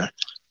this year,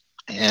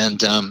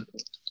 and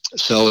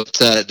so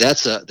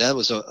that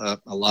was a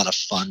lot of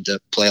fun to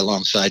play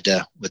alongside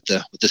with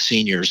the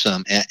seniors,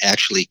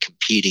 actually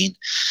competing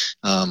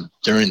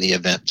during the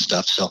event and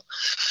stuff. So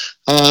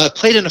I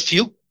played in a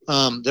few.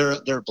 They're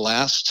a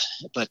blast,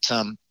 but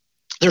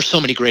there's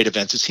so many great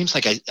events. It seems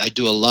like I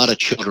do a lot of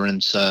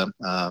children's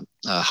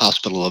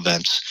hospital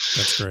events.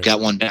 That's great. Got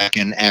one back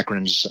in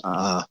Akron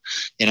for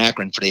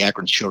the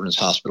Akron Children's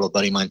Hospital. A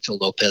buddy of mine, Phil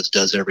Lopez,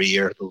 does every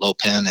year, the Low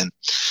Pen, and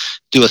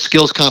do a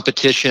skills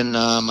competition.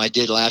 I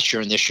did last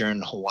year and this year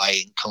in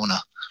Hawaii, in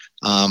Kona,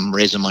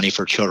 raising money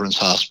for Children's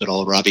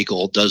Hospital. Robbie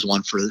Gold does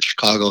one for the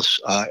Chicago.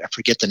 I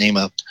forget the name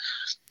of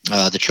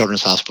the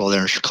Children's Hospital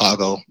there in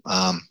Chicago.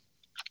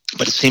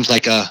 But it seems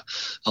like a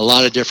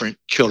lot of different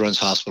children's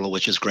hospital,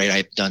 which is great.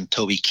 I've done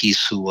Toby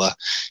Keese, who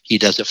he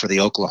does it for the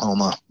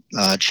Oklahoma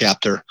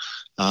chapter,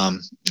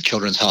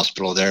 children's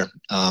hospital there.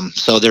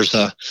 So there's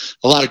a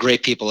lot of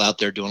great people out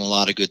there doing a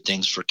lot of good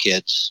things for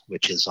kids,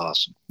 which is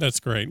awesome. That's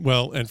great.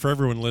 Well, and for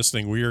everyone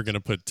listening, we are going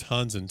to put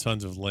tons and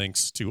tons of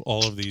links to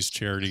all of these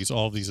charities,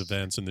 all of these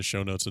events in the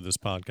show notes of this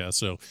podcast.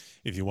 So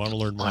if you want to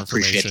learn more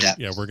information,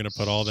 we're going to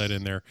put all that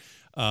in there.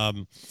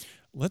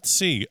 Let's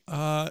see.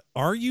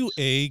 Are you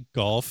a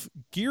golf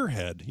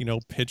gearhead?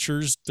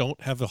 Pitchers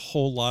don't have a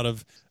whole lot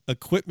of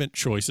equipment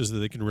choices that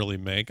they can really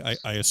make.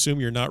 I assume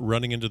you're not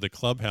running into the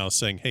clubhouse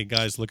saying, "Hey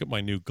guys, look at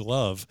my new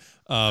glove."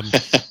 Are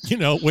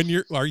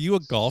you a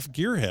golf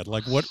gearhead?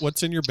 Like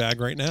what's in your bag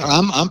right now?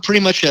 I'm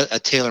pretty much a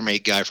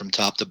TaylorMade guy from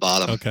top to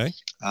bottom. Okay.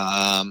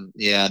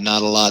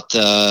 Not a lot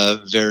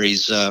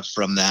varies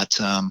from that.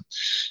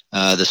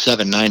 The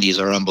 790s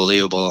are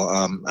unbelievable.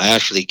 I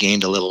actually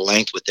gained a little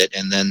length with it,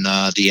 and then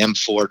the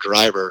M4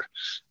 driver,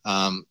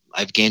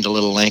 I've gained a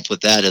little length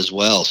with that as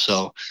well.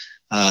 So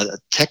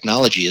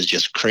technology is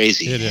just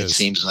crazy. It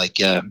seems like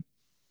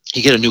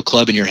you get a new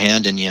club in your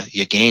hand and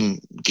you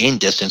gain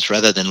distance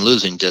rather than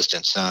losing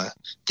distance.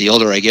 The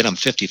older I get, I'm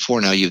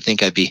 54 now. You'd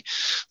think I'd be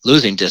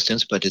losing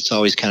distance, but it's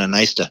always kind of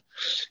nice to,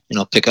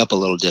 pick up a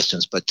little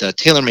distance. But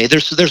TaylorMade,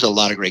 there's a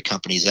lot of great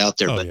companies out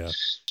there.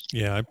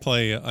 Yeah. I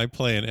play an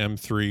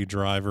M3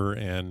 driver,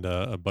 and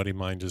a buddy of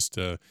mine just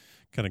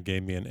kind of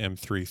gave me an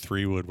M3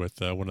 3-wood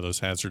with one of those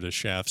hazardous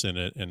shafts in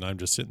it, and I'm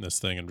just sitting this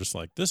thing. I'm just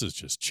like, this is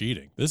just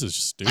cheating. This is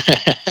just stupid.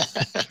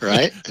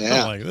 Right?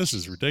 Yeah. I'm like, this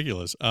is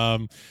ridiculous.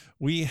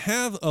 We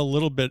have a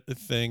little bit of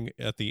thing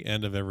at the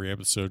end of every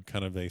episode,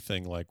 kind of a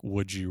thing like,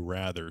 would you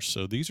rather?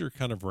 So these are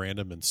kind of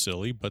random and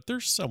silly, but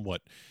they're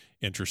somewhat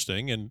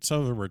interesting, and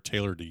some of them are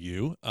tailored to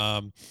you.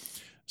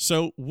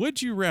 So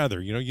would you rather,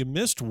 you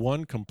missed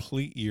one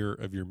complete year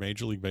of your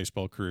Major League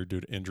Baseball career due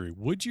to injury.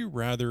 Would you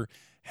rather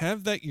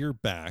have that year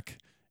back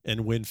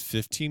and win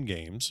 15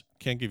 games?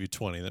 Can't give you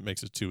 20. That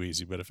makes it too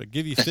easy. But if I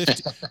give you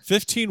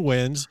 15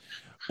 wins,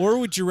 or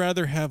would you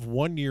rather have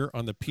 1 year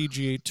on the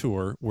PGA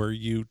Tour where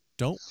you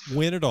don't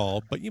win at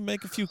all, but you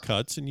make a few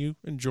cuts and you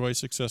enjoy a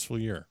successful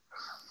year?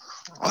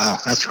 Wow,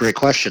 that's a great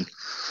question.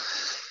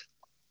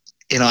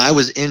 I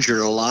was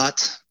injured a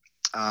lot.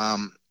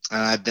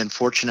 And I've been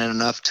fortunate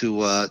enough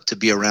to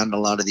be around a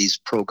lot of these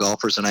pro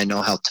golfers, and I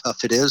know how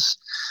tough it is.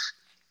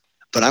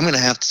 But I'm going to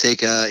have to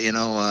take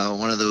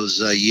one of those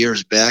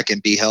years back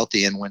and be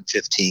healthy and win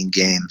 15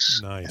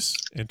 games. Nice,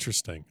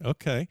 interesting.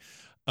 Okay,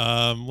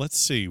 let's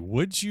see.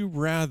 Would you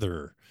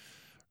rather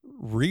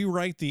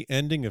rewrite the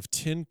ending of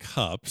Tin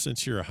Cup,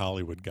 since you're a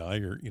Hollywood guy?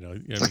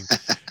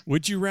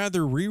 Would you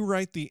rather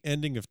rewrite the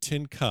ending of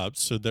Tin Cup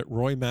so that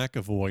Roy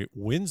McIlroy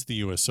wins the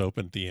U.S.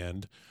 Open at the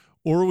end?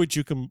 Or would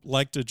you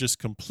like to just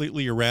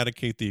completely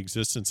eradicate the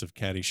existence of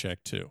Caddyshack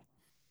 2?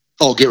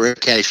 Oh, get rid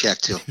of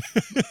Caddyshack 2.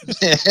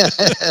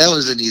 That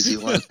was an easy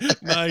one.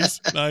 Nice.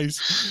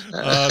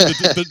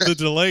 The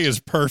delay is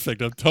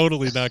perfect. I'm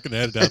totally not going to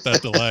edit out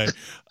that delay.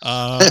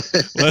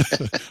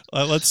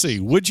 Let's see.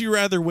 Would you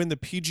rather win the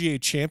PGA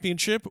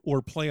Championship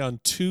or play on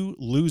 2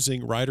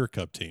 losing Ryder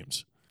Cup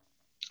teams?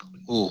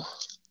 Ooh.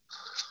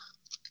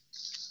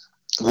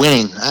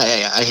 Winning.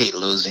 I hate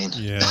losing.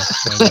 Yeah,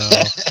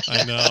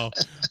 I know.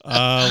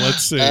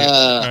 Let's see.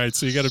 All right,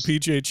 so you got a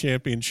PGA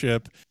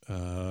Championship.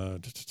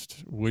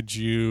 Would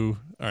you?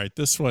 All right,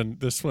 this one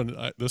gets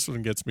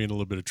me in a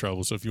little bit of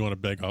trouble. So if you want to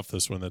beg off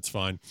this one, that's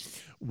fine.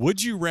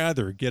 Would you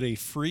rather get a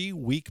free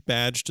week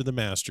badge to the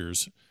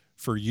Masters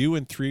for you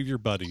and 3 of your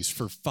buddies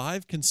for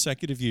 5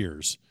 consecutive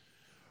years,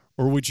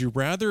 or would you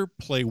rather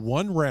play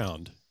 1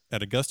 round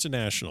at Augusta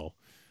National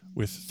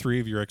with 3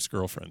 of your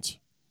ex-girlfriends?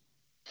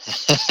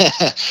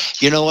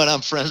 You know what? I'm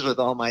friends with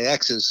all my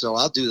exes, so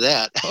I'll do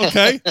that.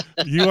 Okay,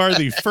 you are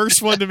the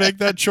first one to make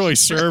that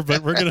choice, sir.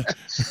 But we're gonna.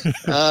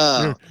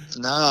 No,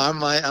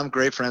 I'm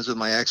great friends with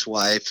my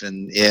ex-wife,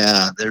 and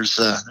there's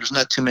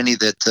not too many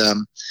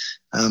that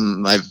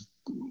I've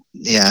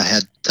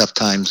had tough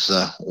times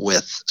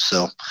with.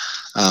 So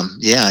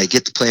I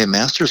get to play a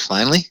Masters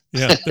finally.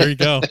 Yeah, there you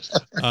go.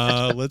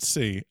 Let's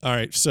see. All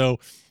right, so.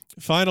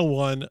 Final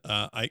one.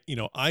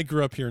 I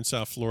grew up here in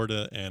South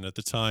Florida, and at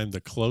the time, the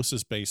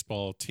closest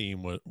baseball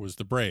team was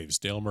the Braves.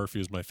 Dale Murphy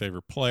was my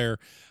favorite player.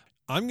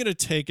 I'm going to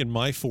take in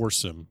my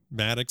foursome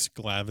Maddox,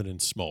 Glavine, and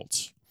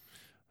Smoltz.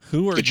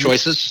 Good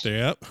choices.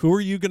 Yeah. Who are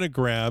you going to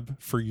grab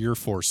for your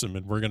foursome?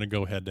 And we're going to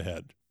go head to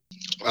head.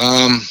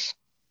 I'm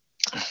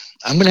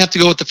going to have to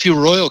go with a few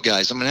Royal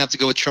guys. I'm going to have to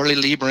go with Charlie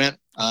Leibrandt,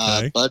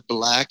 Bud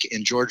Black,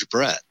 and George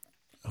Brett.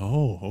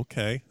 Oh,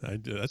 okay.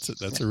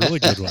 That's a really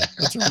good one.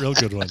 That's a real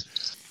good one.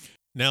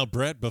 Now,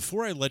 Bret,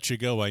 before I let you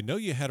go, I know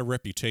you had a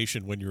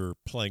reputation when you were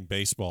playing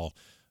baseball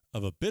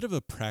of a bit of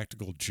a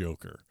practical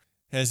joker.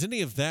 Has any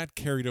of that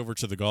carried over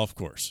to the golf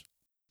course?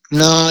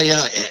 No,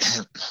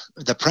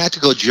 the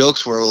practical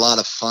jokes were a lot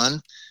of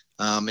fun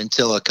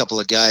until a couple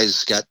of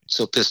guys got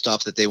so pissed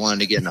off that they wanted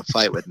to get in a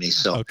fight with me.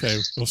 So okay,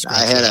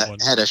 I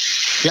had to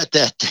shut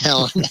that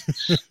down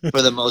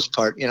for the most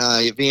part.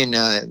 Being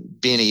a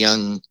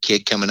young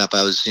kid coming up,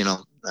 I was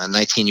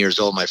 19 years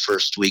old my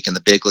first week in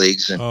the big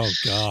leagues, and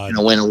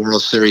win a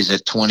World Series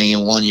at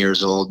 21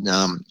 years old.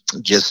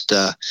 Just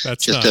a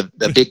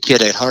big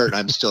kid at heart.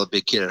 I'm still a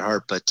big kid at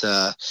heart, but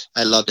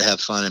I love to have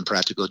fun and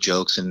practical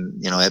jokes.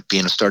 And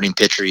being a starting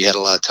pitcher, you had a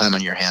lot of time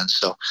on your hands.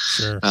 So,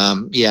 sure.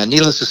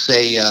 Needless to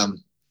say,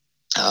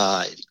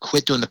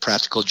 quit doing the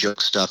practical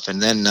joke stuff,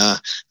 and then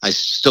I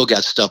still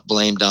got stuff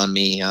blamed on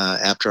me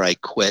after I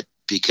quit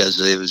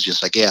because it was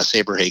just like, yeah,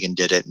 Saberhagen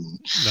did it. And,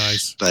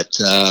 nice. But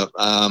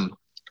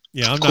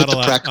yeah, I'm not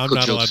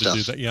allowed to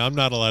do that. Yeah, I'm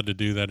not allowed to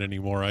do that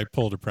anymore. I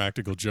pulled a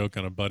practical joke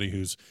on a buddy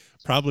who's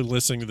probably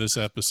listening to this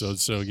episode.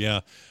 So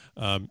yeah,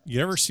 you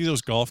ever see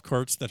those golf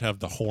carts that have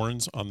the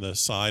horns on the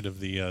side of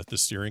the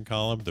steering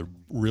column, the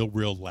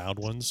real loud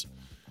ones?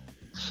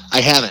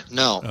 I haven't.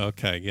 No.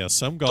 Okay. Yeah,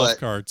 some golf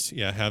carts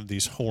have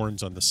these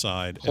horns on the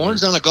side.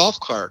 Horns on a golf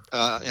cart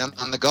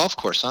on the golf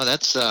course, huh?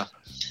 That's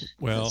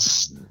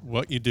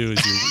what you do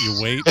is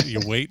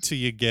you wait till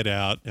you get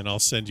out, and I'll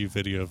send you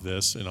video of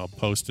this and I'll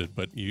post it,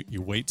 but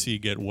you wait till you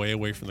get way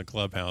away from the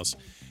clubhouse,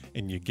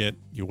 and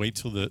you wait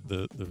till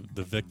the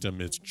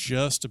victim is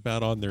just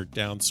about on their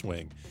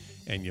downswing,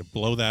 and you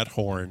blow that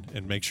horn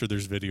and make sure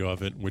there's video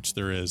of it, which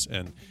there is.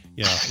 And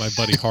yeah, my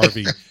buddy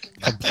Harvey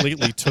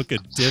completely took a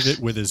divot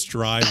with his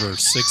driver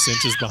 6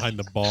 inches behind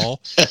the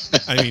ball.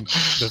 I mean,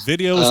 the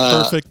video is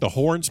perfect, the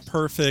horn's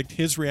perfect,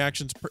 his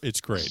reaction's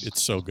it's great.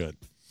 It's so good.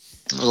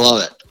 I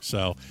love it.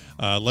 So,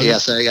 I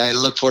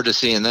look forward to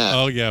seeing that.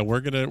 Oh yeah,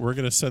 we're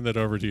gonna send that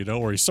over to you.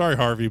 Don't worry. Sorry,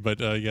 Harvey, but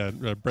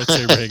Bret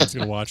Saberhagen's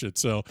gonna watch it.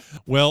 So,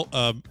 well,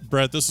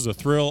 Bret, this is a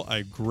thrill.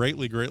 I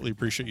greatly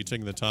appreciate you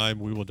taking the time.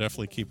 We will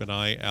definitely keep an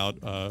eye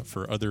out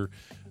for other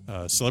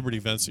celebrity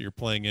events that you're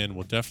playing in.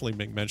 We'll definitely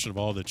make mention of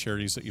all the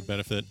charities that you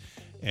benefit,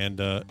 and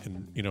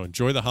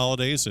enjoy the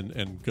holidays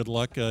and good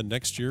luck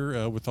next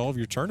year with all of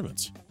your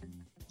tournaments.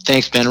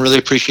 Thanks, Ben. Really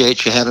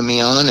appreciate you having me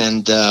on,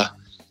 and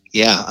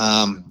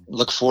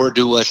look forward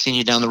to seeing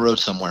you down the road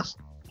somewhere.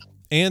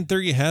 And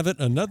there you have it,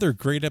 another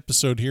great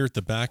episode here at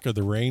the Back of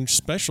the Range.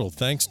 Special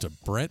thanks to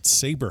Bret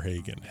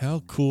Saberhagen.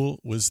 How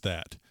cool was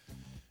that?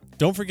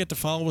 Don't forget to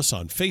follow us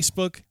on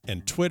Facebook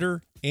and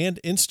Twitter and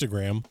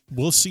Instagram.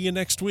 We'll see you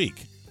next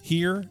week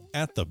here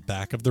at the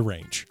Back of the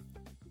Range.